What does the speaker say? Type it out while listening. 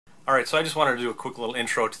Alright, so I just wanted to do a quick little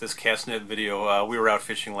intro to this cast net video. We were out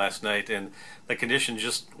fishing last night and the conditions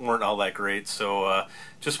just weren't all that great, so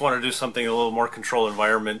just wanted to do something in a little more controlled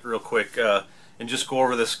environment real quick and just go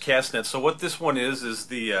over this cast net. So what this one is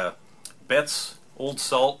the Betts Old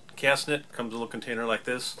Salt cast net. Comes in a little container like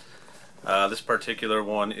this. This particular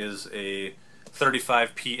one is a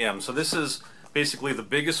 35 PM. So this is basically the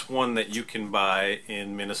biggest one that you can buy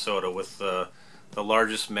in Minnesota with the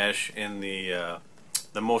largest mesh and the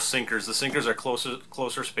most sinkers. The sinkers are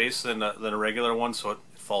closer space than a regular one, so it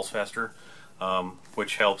falls faster,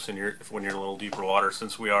 which helps when you're in a little deeper water,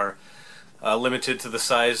 since we are limited to the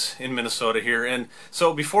size in Minnesota here. And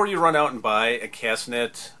so before you run out and buy a cast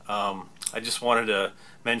net, I just wanted to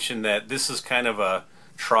mention that this is kind of a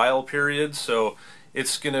trial period, so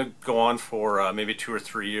it's going to go on for maybe 2 or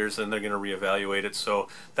 3 years, and they're going to reevaluate it. So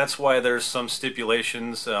that's why there's some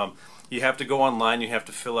stipulations. You have to go online, you have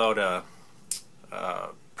to fill out a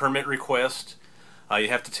permit request. You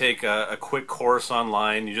have to take a quick course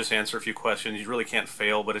online. You just answer a few questions. You really can't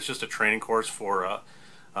fail, but it's just a training course for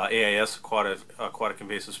AIS, aquatic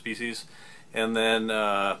invasive species. And then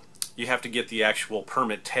you have to get the actual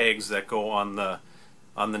permit tags that go on the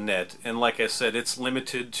net. And like I said, it's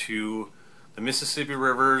limited to the Mississippi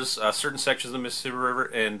rivers, certain sections of the Mississippi River,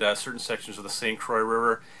 and certain sections of the St. Croix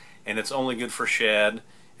River. And it's only good for shad,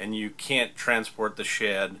 and you can't transport the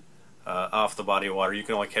shad off the body of water. You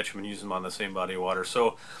can only catch them and use them on the same body of water.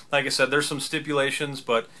 So like I said, there's some stipulations,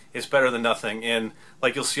 but it's better than nothing. And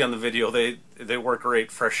like you'll see on the video, they work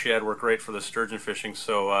great. Fresh shad work great for the sturgeon fishing.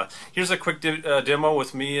 So here's a quick demo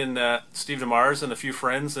with me and Steve DeMars and a few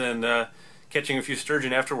friends, and catching a few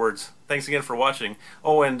sturgeon afterwards. Thanks again for watching.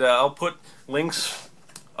 Oh, and I'll put links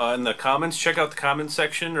in the comments. Check out the comments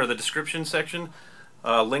section or the description section.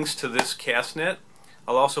 Links to this cast net.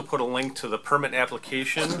 I'll also put a link to the permit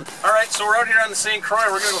application. Alright, so we're out here on the St. Croix.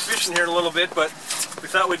 We're going to go fishing here in a little bit, but we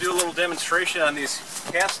thought we'd do a little demonstration on these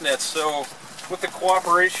cast nets. So with the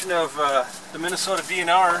cooperation of the Minnesota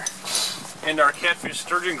DNR and our Catfish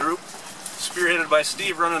Sturgeon group, spearheaded by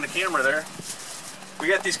Steve running the camera there, we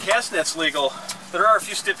got these cast nets legal. There are a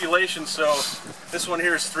few stipulations. So this one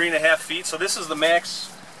here is 3.5 feet. So this is the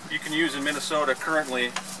max you can use in Minnesota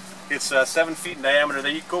currently. It's 7 feet in diameter.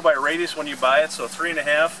 They go by radius when you buy it, so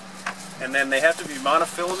 3.5. And then they have to be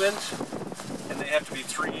monofilament, and they have to be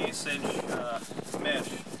 3/8 inch mesh.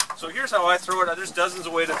 So here's how I throw it. There's dozens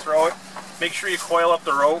of ways to throw it. Make sure you coil up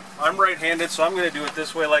the rope. I'm right-handed, so I'm going to do it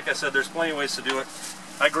this way. Like I said, there's plenty of ways to do it.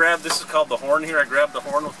 I grab, this is called the horn here. I grab the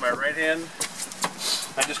horn with my right hand.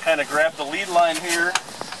 I just kind of grab the lead line here.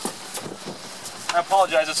 I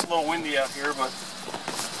apologize, it's a little windy out here, but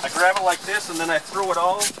I grab it like this, and then I throw it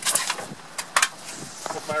all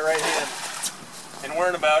with my right hand. And we're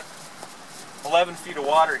in about 11 feet of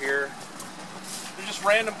water here. They're just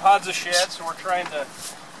random pods of shad, so we're trying to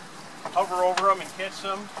hover over them and catch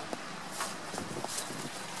them.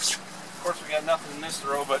 Of course, we got nothing in this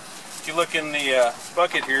throw, but if you look in the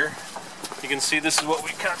bucket here, you can see this is what we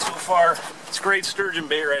caught so far. It's great sturgeon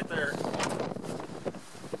bait right there.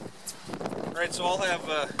 Alright, so I'll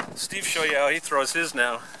have Steve show you how he throws his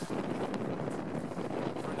now.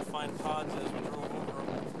 Trying to find pods as we drove over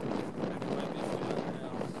them.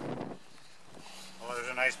 Oh, there's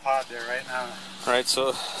a nice pod there right now. Alright,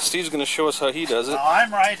 so Steve's going to show us how he does it. Now,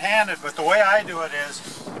 I'm right-handed, but the way I do it is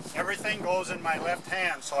everything goes in my left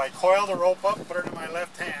hand. So I coil the rope up, put it in my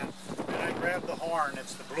left hand, and I grab the horn,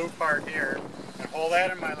 it's the blue part here, and hold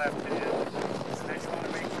that in my left hand. And I just want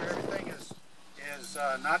to make sure everything is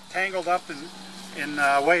not tangled up in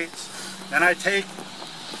weights. Then I take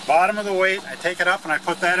bottom of the weight, I take it up and I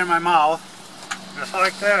put that in my mouth, just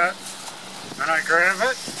like that. Then I grab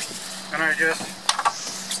it and I just,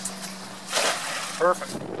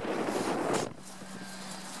 perfect.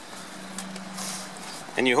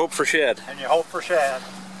 And you hope for shad. And you hope for shad.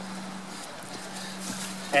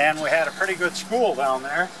 And we had a pretty good school down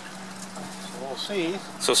there, so we'll see.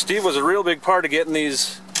 So Steve was a real big part of getting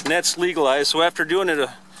these nets legalized. So after doing it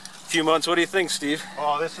a few months, what do you think, Steve?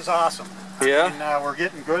 Oh, this is awesome. Yeah? I mean, we're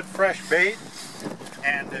getting good fresh bait,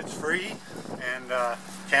 and it's free, and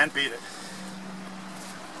can't beat it.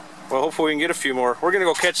 Well, hopefully we can get a few more. We're going to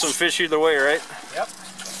go catch some fish either way, right? Yep.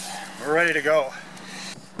 We're ready to go.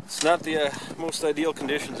 It's not the most ideal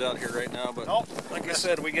conditions out here right now, but nope. Like I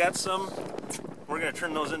said, we got some. We're going to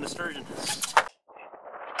turn those into sturgeon.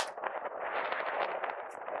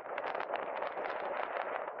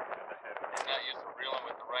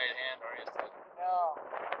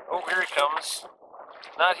 Oh, here he comes.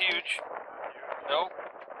 Not huge. Nope.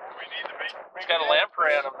 We need to make. He's got a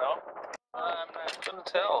lamprey on him though. I couldn't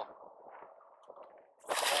tell.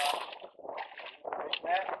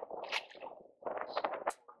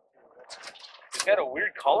 He's got a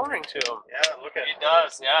weird coloring to him. Yeah, look at He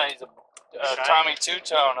does, yeah. He's a Tommy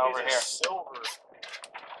Two-Tone over here. Silver.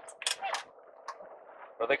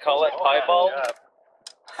 What do they call it? Piebald?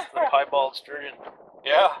 The piebald sturgeon.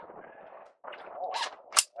 Yeah.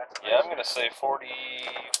 Yeah, I'm going to say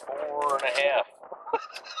 44 and a half.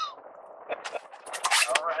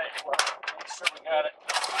 All right. Well, make sure we got it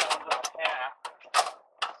down to half.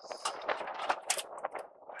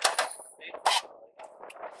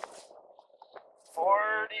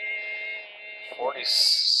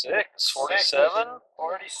 46, 47?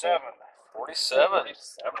 47. 47.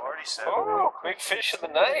 47. Oh, big fish of the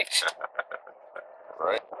night.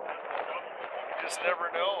 Right. You just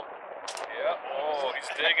never know. Yeah. Oh, he's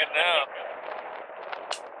digging now.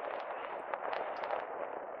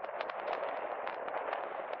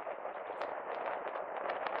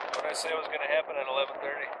 What did I say was going to happen at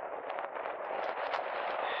 11:30?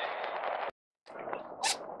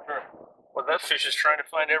 Well, that fish is trying to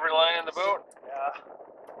find every line in the boat. Yeah.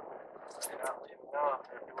 You're not leaving now.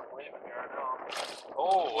 If you were leaving here, I know.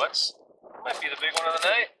 Oh, might be the big one of the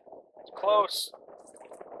night. It's close.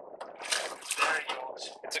 There he goes.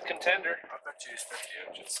 It's a contender. I bet you he's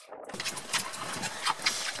 50 inches.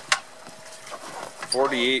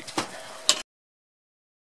 48.